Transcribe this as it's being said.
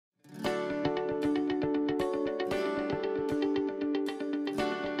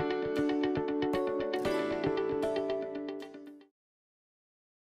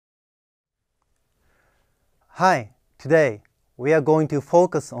Hi, today we are going to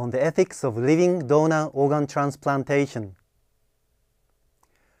focus on the ethics of living donor organ transplantation.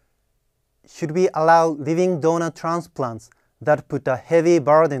 Should we allow living donor transplants that put a heavy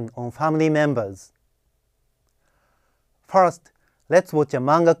burden on family members? First, let's watch a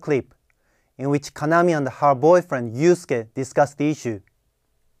manga clip in which Kanami and her boyfriend Yusuke discuss the issue.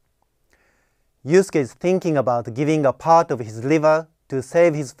 Yusuke is thinking about giving a part of his liver to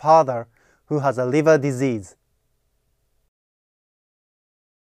save his father who has a liver disease.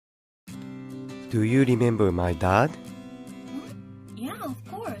 Do you remember my dad? Yeah, of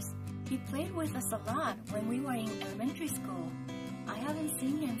course. He played with us a lot when we were in elementary school. I haven't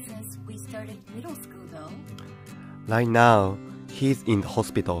seen him since we started middle school though. Right now, he's in the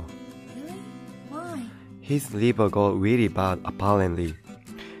hospital. Really? Why? His liver got really bad apparently.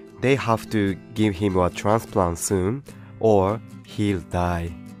 They have to give him a transplant soon or he'll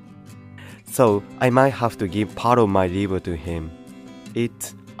die. So I might have to give part of my liver to him.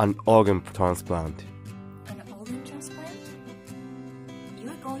 It's an organ transplant. An organ transplant?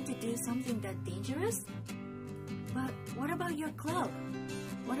 You're going to do something that dangerous? But what about your club?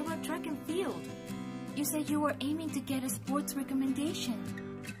 What about track and field? You said you were aiming to get a sports recommendation.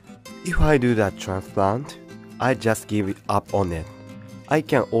 If I do that transplant, I just give it up on it. I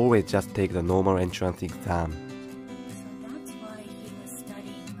can always just take the normal entrance exam. So that's why he was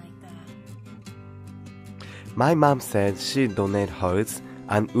studying like that. My mom said she'd donate hers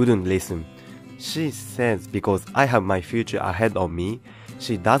and wouldn't listen. She says because I have my future ahead of me,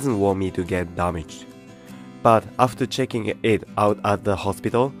 she doesn't want me to get damaged. But after checking it out at the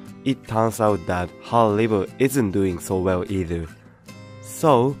hospital, it turns out that her liver isn't doing so well either.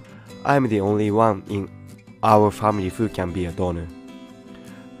 So, I'm the only one in our family who can be a donor.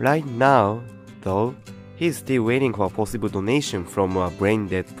 Right now, though, he's still waiting for a possible donation from a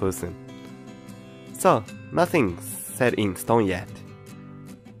brain-dead person. So, nothing's set in stone yet.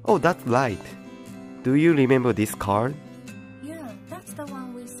 Oh, that's right. Do you remember this card? Yeah, that's the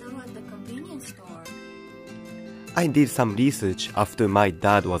one we saw at the convenience store. I did some research after my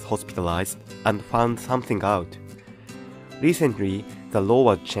dad was hospitalized and found something out. Recently, the law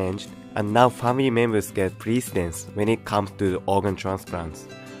was changed and now family members get precedence when it comes to the organ transplants.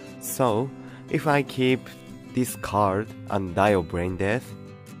 So, if I keep this card and die of brain death...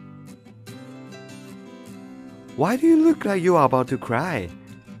 Why do you look like you are about to cry?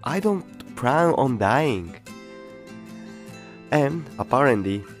 I don't plan on dying. And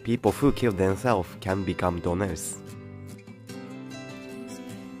apparently, people who kill themselves can become donors.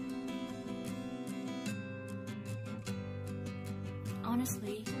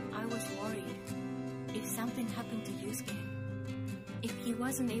 Honestly, I was worried. If something happened to Yusuke, if he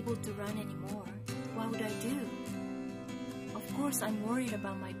wasn't able to run anymore, what would I do? Of course, I'm worried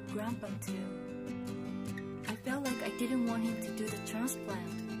about my grandpa too. I felt like I didn't want him to do the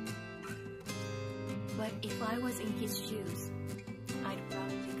transplant. But if I was in his shoes, I'd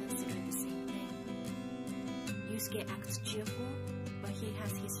probably consider the same thing. Yusuke acts cheerful, but he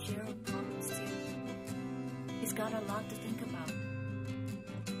has his share of problems too. He's got a lot to think about.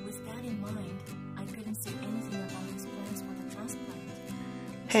 With that in mind, I couldn't say anything about his plans for the transplant.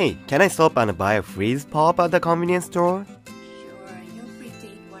 Hey, can I stop and buy a freeze pop at the convenience store? Sure, you're free to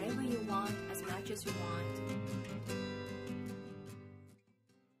eat whatever you want as much as you want.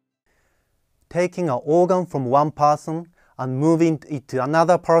 Taking an organ from one person and moving it to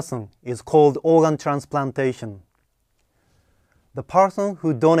another person is called organ transplantation. The person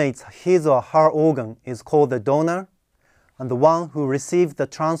who donates his or her organ is called the donor, and the one who receives the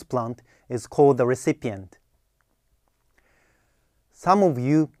transplant is called the recipient. Some of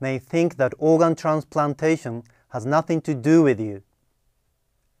you may think that organ transplantation has nothing to do with you.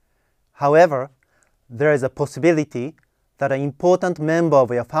 However, there is a possibility that an important member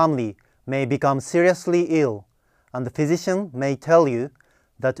of your family may become seriously ill, and the physician may tell you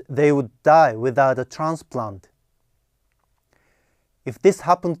that they would die without a transplant. If this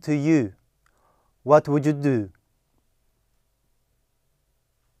happened to you, what would you do?